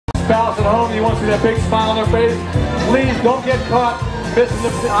spouse at home, you want to see that big smile on their face, please don't get caught missing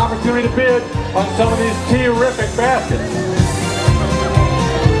the opportunity to bid on some of these terrific baskets.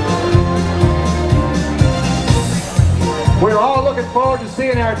 We're all looking forward to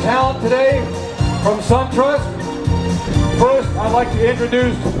seeing our talent today from SunTrust. First, I'd like to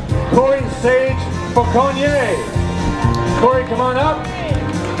introduce Corey Sage Fauconnier. Corey, come on up.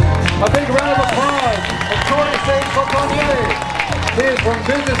 A big round of applause for Corey Sage Fauconnier. He is from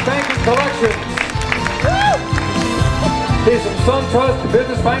Business Banking Collections. He's from SunTrust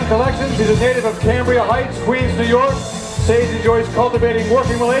Business Banking Collections. He's a native of Cambria Heights, Queens, New York. Sage enjoys cultivating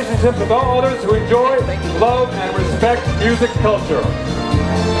working relationships with all others who enjoy, love, and respect music culture.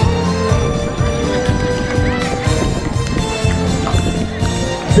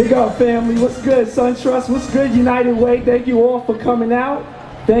 Big up, family. What's good, SunTrust? What's good, United Way? Thank you all for coming out.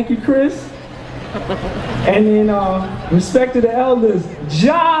 Thank you, Chris. And in respect to the elders,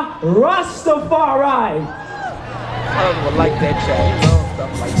 Ja Rastafari. I would like that chat.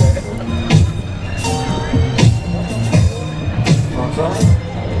 Stuff like that.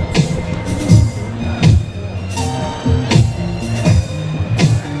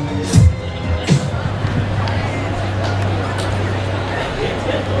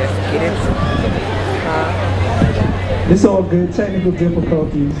 It's all good, technical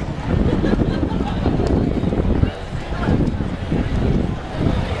difficulties.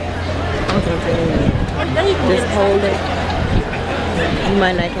 Just hold it. You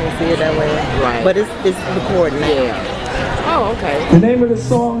might not can see it that way. Right. But it's recording. Yeah. Oh, okay. The name of the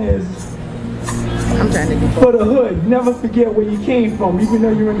song is I'm trying to do For the Hood. Never forget where you came from, even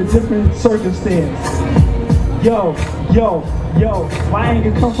though you're in a different circumstance. Yo, yo, yo, my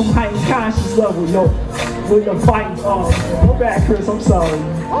anger come from heightened conscious level, yo. With the fight, go back, Chris, I'm sorry.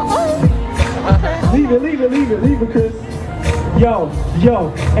 Leave it, Chris. Yo,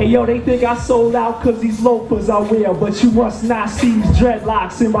 hey yo, they think I sold out cause these loafers I wear, but you must not see these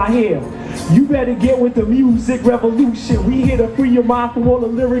dreadlocks in my hair. You better get with the music revolution. We here to free your mind from all the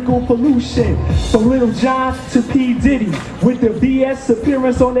lyrical pollution. From Lil Jon to P. Diddy, with the BS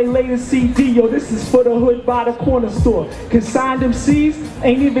appearance on their latest CD. Yo, this is For the Hood by the corner store. Consigned MCs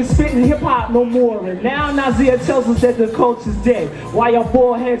ain't even spitting hip-hop no more. And now Nasir tells us that the culture's dead. Why y'all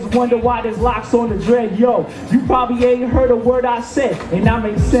bald heads wonder why there's locks on the dread. Yo, you probably ain't heard a word I said. And that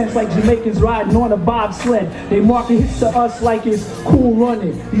makes sense, like Jamaicans riding on a bobsled. They market hits to us like it's cool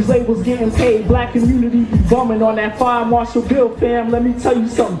running. These labels getting paid, black community be bumming on that Fire Marshal Bill, fam. Let me tell you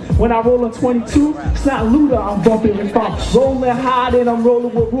something. When I roll a 22, it's not Luda I'm bumping. If I'm rolling high, then I'm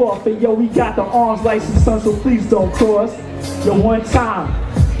rolling with Roth. And yo, we got the arms license, son, so please don't cross. Yo, one time.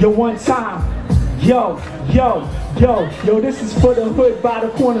 Yo, this is For the Hood by the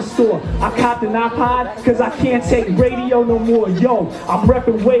corner store. I copped an iPod cause I can't take radio no more. Yo, I'm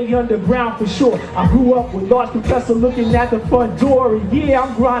repping way underground for sure. I grew up with Large Professor looking at the front door. And yeah,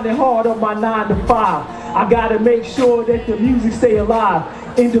 I'm grinding hard on my 9 to 5. I gotta make sure that the music stay alive.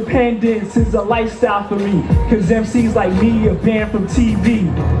 Independence is a lifestyle for me, cause MCs like me are banned from TV.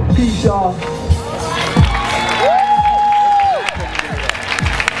 Peace, y'all.